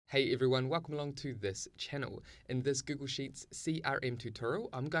Hey everyone, welcome along to this channel. In this Google Sheets CRM tutorial,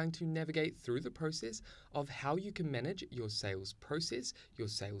 I'm going to navigate through the process of how you can manage your sales process, your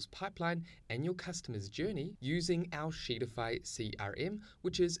sales pipeline, and your customer's journey using our Sheetify CRM,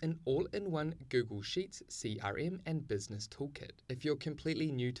 which is an all-in-one Google Sheets CRM and business toolkit. If you're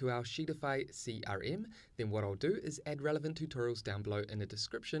completely new to our Sheetify CRM, then what I'll do is add relevant tutorials down below in the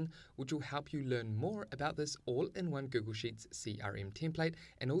description, which will help you learn more about this all-in-one Google Sheets CRM template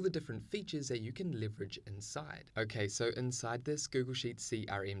and all the different features that you can leverage inside. Okay, so inside this Google Sheets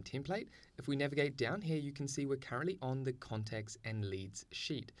CRM template, if we navigate down here, you can see we're currently on the contacts and leads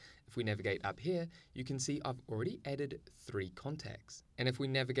sheet. If we navigate up here, you can see I've already added 3 contacts. And if we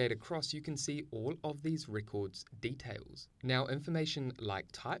navigate across, you can see all of these records details. Now, information like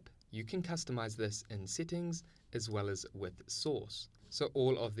type, you can customize this in settings as well as with source. So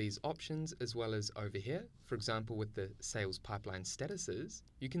all of these options, as well as over here, for example, with the sales pipeline statuses,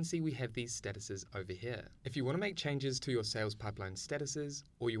 you can see we have these statuses over here. If you want to make changes to your sales pipeline statuses,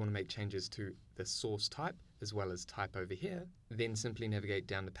 or you want to make changes to the source type, as well as type over here, then simply navigate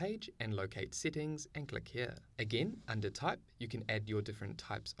down the page and locate settings and click here. Again, under type, you can add your different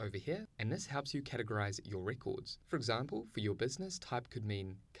types over here, and this helps you categorize your records. For example, for your business, type could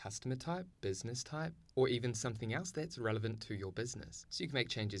mean customer type, business type, or even something else that's relevant to your business. So you can make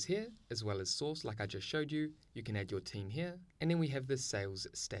changes here, as well as source like I just showed you. You can add your team here, and then we have the sales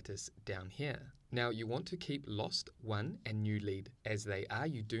status down here. Now you want to keep lost, won, and new lead as they are.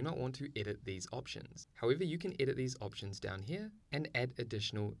 You do not want to edit these options. However, you can edit these options down here and add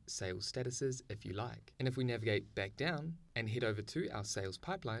additional sales statuses if you like. And if we navigate back down and head over to our sales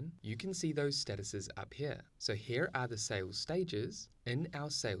pipeline, you can see those statuses up here. So here are the sales stages. In our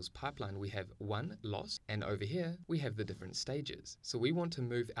sales pipeline, we have won, lost, and over here, we have the different stages. So we want to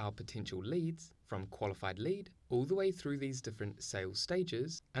move our potential leads from qualified lead all the way through these different sales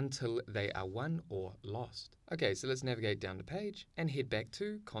stages until they are won or lost. Okay, so let's navigate down the page and head back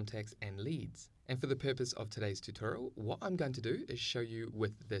to contacts and leads. And for the purpose of today's tutorial, what I'm going to do is show you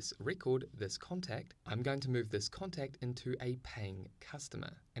with this record, this contact, I'm going to move this contact into a paying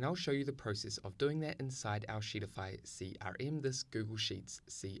customer. And I'll show you the process of doing that inside our Sheetify CRM, this Google Sheets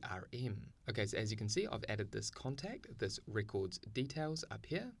CRM. Okay, so as you can see, I've added this contact, this records details up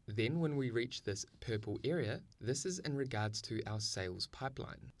here. Then when we reach this purple area, this is in regards to our sales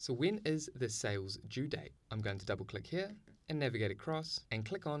pipeline. So when is the sales due date? I'm going to double click here and navigate across and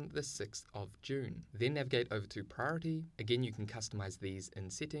click on the 6th of June. Then navigate over to priority. Again, you can customize these in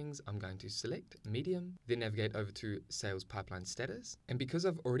settings. I'm going to select medium, then navigate over to sales pipeline status. And because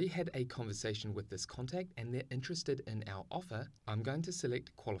I've already had a conversation with this contact and they're interested in our offer, I'm going to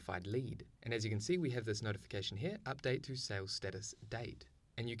select qualified lead. And as you can see, we have this notification here, update to sales status date.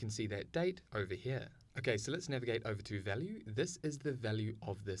 And you can see that date over here. Okay, so let's navigate over to value. This is the value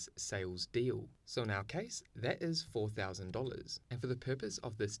of this sales deal. So in our case, that is $4,000. And for the purpose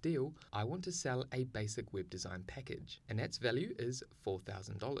of this deal, I want to sell a basic web design package, and that's value is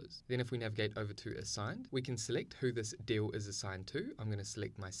 $4,000. Then if we navigate over to assigned, we can select who this deal is assigned to. I'm going to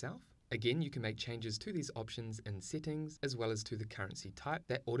select myself. Again, you can make changes to these options in settings as well as to the currency type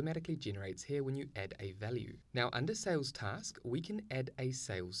that automatically generates here when you add a value. Now under sales task, we can add a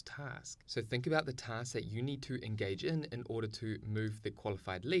sales task. So think about the task that you need to engage in order to move the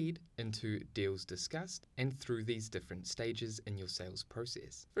qualified lead into deals discussed and through these different stages in your sales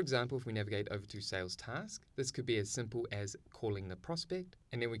process. For example, if we navigate over to sales task, this could be as simple as calling the prospect,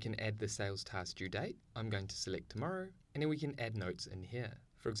 and then we can add the sales task due date. I'm going to select tomorrow, and then we can add notes in here.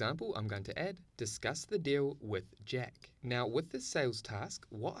 For example, I'm going to add, discuss the deal with Jack. Now with this sales task,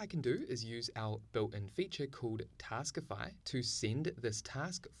 what I can do is use our built-in feature called Taskify to send this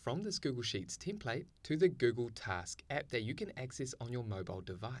task from this Google Sheets template to the Google Task app that you can access on your mobile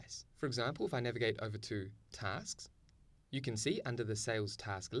device. For example, if I navigate over to tasks, you can see under the sales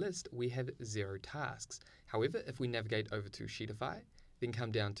task list, we have 0 tasks. However, if we navigate over to Sheetify, then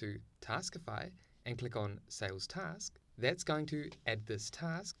come down to Taskify and click on sales task, that's going to add this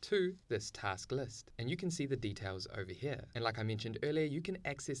task to this task list. And you can see the details over here. And like I mentioned earlier, you can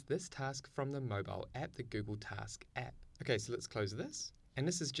access this task from the mobile app, the Google Task app. Okay, so let's close this. And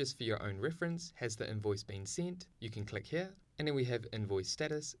this is just for your own reference. Has the invoice been sent? You can click here. And then we have invoice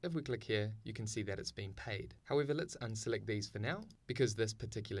status. If we click here, you can see that it's been paid. However, let's unselect these for now because this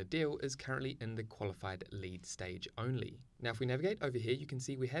particular deal is currently in the qualified lead stage only. Now, if we navigate over here, you can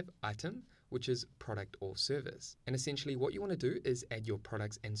see we have item, which is product or service. And essentially what you want to do is add your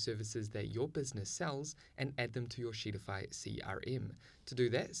products and services that your business sells and add them to your Sheetify CRM. To do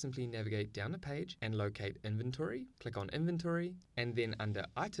that, simply navigate down the page and locate inventory, click on inventory, and then under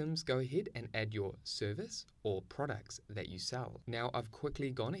items, go ahead and add your service or products that you sell. Now I've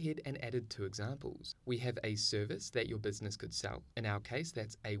quickly gone ahead and added 2 examples. We have a service that your business could sell. In our case,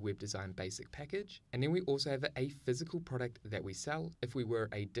 that's a web design basic package. And then we also have a physical product that we sell. If we were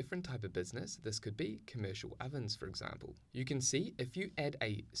a different type of business, this could be commercial ovens, for example. You can see if you add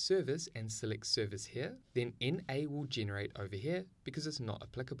a service and select service here, then NA will generate over here because it's not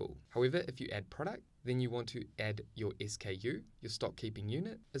applicable. However, if you add product, then you want to add your SKU, your stock keeping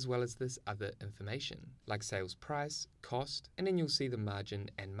unit, as well as this other information, like sales price, cost, and then you'll see the margin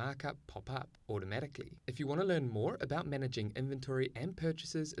and markup pop up automatically. If you want to learn more about managing inventory and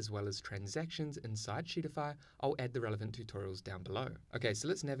purchases as well as transactions inside Sheetify, I'll add the relevant tutorials down below. Okay, so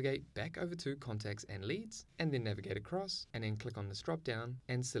let's navigate back over to contacts and leads, and then navigate across, and then click on this drop down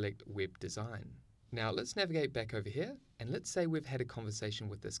and select web design. Now let's navigate back over here, and let's say we've had a conversation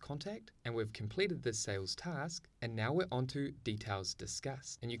with this contact and we've completed this sales task, and now we're on to details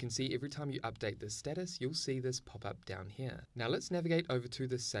discussed. And you can see every time you update this status, you'll see this pop up down here. Now let's navigate over to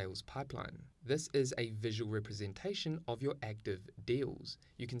the sales pipeline. This is a visual representation of your active deals.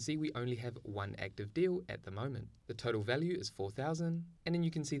 You can see we only have 1 active deal at the moment. The total value is 4,000, and then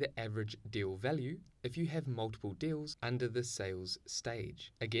you can see the average deal value if you have multiple deals under the sales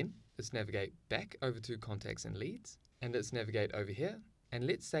stage. Again, let's navigate back over to contacts and leads, and let's navigate over here, and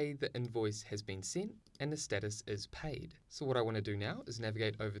let's say the invoice has been sent and the status is paid. So what I want to do now is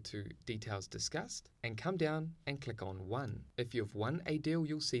navigate over to details discussed and come down and click on 1. If you've won a deal,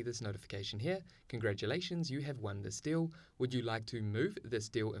 you'll see this notification here. Congratulations, you have won this deal. Would you like to move this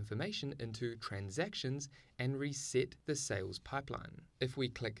deal information into transactions and reset the sales pipeline? If we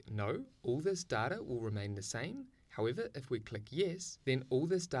click no, all this data will remain the same. However, if we click yes, then all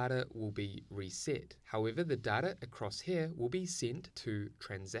this data will be reset. However, the data across here will be sent to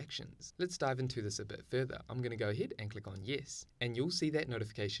transactions. Let's dive into this a bit further. I'm going to go ahead and click on yes, and you'll see that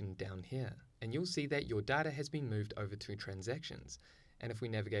notification down here. And you'll see that your data has been moved over to transactions. And if we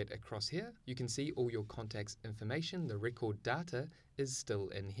navigate across here, you can see all your contacts information, the record data is still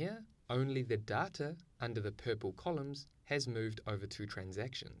in here. Only the data under the purple columns has moved over to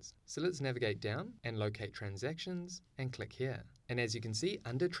transactions. So let's navigate down and locate transactions and click here. And as you can see,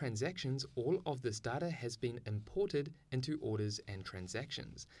 under transactions, all of this data has been imported into orders and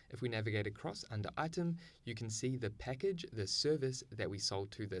transactions. If we navigate across under item, you can see the package, the service that we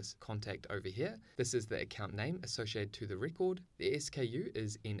sold to this contact over here. This is the account name associated to the record. The SKU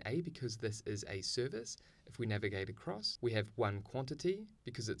is NA because this is a service. If we navigate across, we have 1 quantity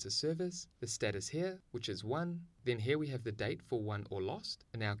because it's a service, the status here, which is 1. Then here we have the date for won or lost.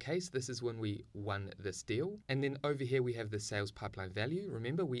 In our case, this is when we won this deal. And then over here we have the sales pipeline value.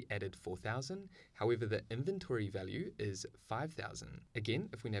 Remember, we added 4,000. However, the inventory value is 5,000. Again,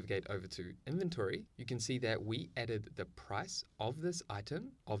 if we navigate over to inventory, you can see that we added the price of this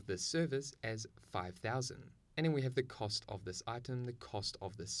item, of this service, as 5,000. And then we have the cost of this item, the cost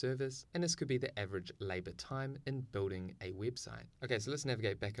of this service, and this could be the average labor time in building a website. Okay, so let's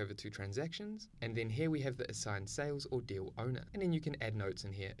navigate back over to transactions, and then here we have the assigned sales or deal owner, and then you can add notes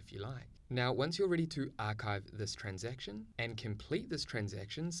in here if you like. Now, once you're ready to archive this transaction and complete this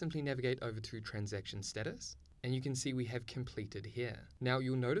transaction, simply navigate over to transaction status. And you can see we have completed here. Now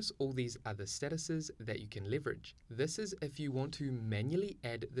you'll notice all these other statuses that you can leverage. This is if you want to manually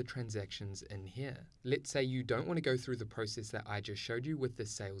add the transactions in here. Let's say you don't want to go through the process that I just showed you with the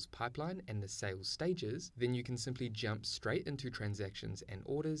sales pipeline and the sales stages, then you can simply jump straight into transactions and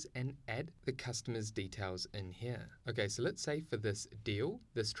orders and add the customer's details in here. Okay, so let's say for this deal,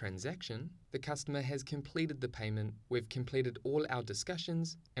 this transaction, the customer has completed the payment, we've completed all our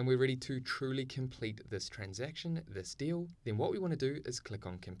discussions, and we're ready to truly complete this transaction, this deal. Then what we want to do is click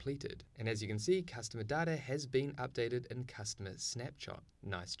on completed. And as you can see, customer data has been updated in customer snapshot.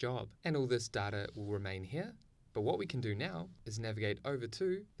 Nice job. And all this data will remain here. But what we can do now is navigate over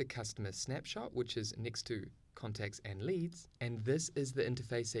to the customer snapshot, which is next to contacts and leads, and this is the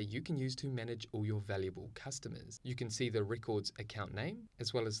interface that you can use to manage all your valuable customers. You can see the records account name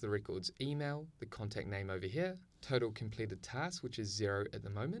as well as the records email, the contact name over here, total completed tasks, which is 0 at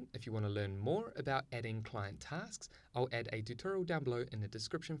the moment. If you want to learn more about adding client tasks, I'll add a tutorial down below in the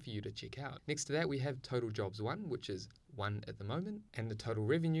description for you to check out. Next to that, we have total jobs won, which is 1 at the moment, and the total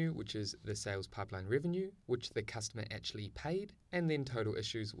revenue, which is the sales pipeline revenue, which the customer actually paid, and then total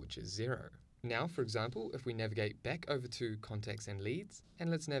issues, which is 0. Now, for example, if we navigate back over to contacts and leads, and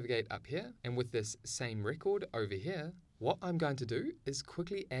let's navigate up here, and with this same record over here, what I'm going to do is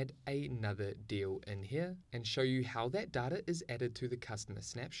quickly add another deal in here and show you how that data is added to the customer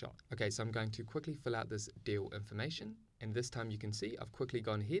snapshot. Okay, so I'm going to quickly fill out this deal information. And this time you can see I've quickly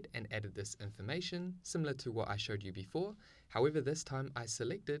gone ahead and added this information similar to what I showed you before. However, this time I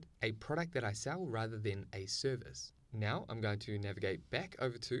selected a product that I sell rather than a service. Now I'm going to navigate back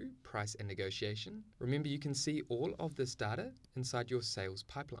over to price and negotiation. Remember, you can see all of this data inside your sales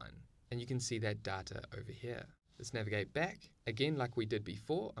pipeline, and you can see that data over here. Let's navigate back. Again, like we did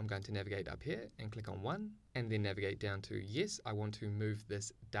before, I'm going to navigate up here and click on 1 and then navigate down to yes, I want to move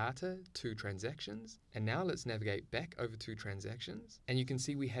this data to transactions. And now let's navigate back over to transactions. And you can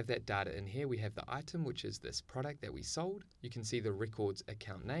see we have that data in here. We have the item, which is this product that we sold. You can see the records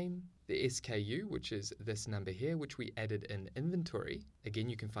account name, the SKU, which is this number here, which we added in inventory. Again,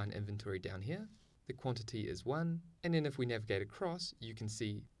 you can find inventory down here. The quantity is 1, and then if we navigate across, you can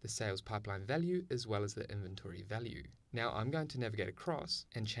see the sales pipeline value as well as the inventory value. Now I'm going to navigate across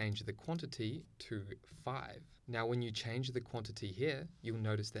and change the quantity to 5. Now when you change the quantity here, you'll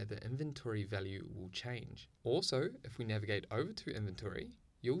notice that the inventory value will change. Also, if we navigate over to inventory,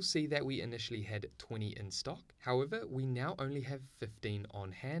 you'll see that we initially had 20 in stock. However, we now only have 15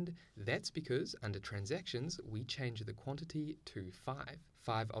 on hand. That's because under transactions, we changed the quantity to 5.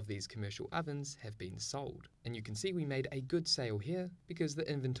 5 of these commercial ovens have been sold. And you can see we made a good sale here because the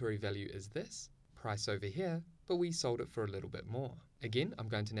inventory value is this, price over here, but we sold it for a little bit more. Again, I'm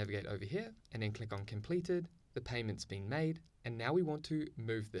going to navigate over here and then click on completed. The payment's been made. And now we want to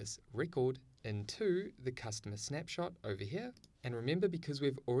move this record into the customer snapshot over here. And remember, because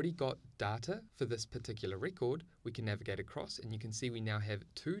we've already got data for this particular record, we can navigate across and you can see we now have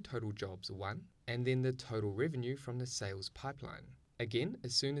 2 total jobs, 1, and then the total revenue from the sales pipeline. Again,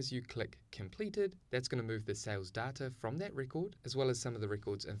 as soon as you click completed, that's going to move the sales data from that record as well as some of the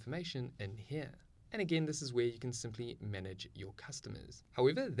record's information in here. And again, this is where you can simply manage your customers.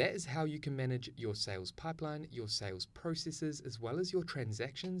 However, that is how you can manage your sales pipeline, your sales processes, as well as your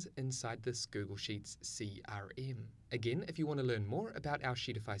transactions inside this Google Sheets CRM. Again, if you want to learn more about our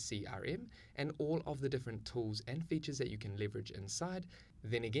Sheetify CRM and all of the different tools and features that you can leverage inside,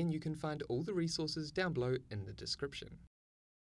 then again, you can find all the resources down below in the description.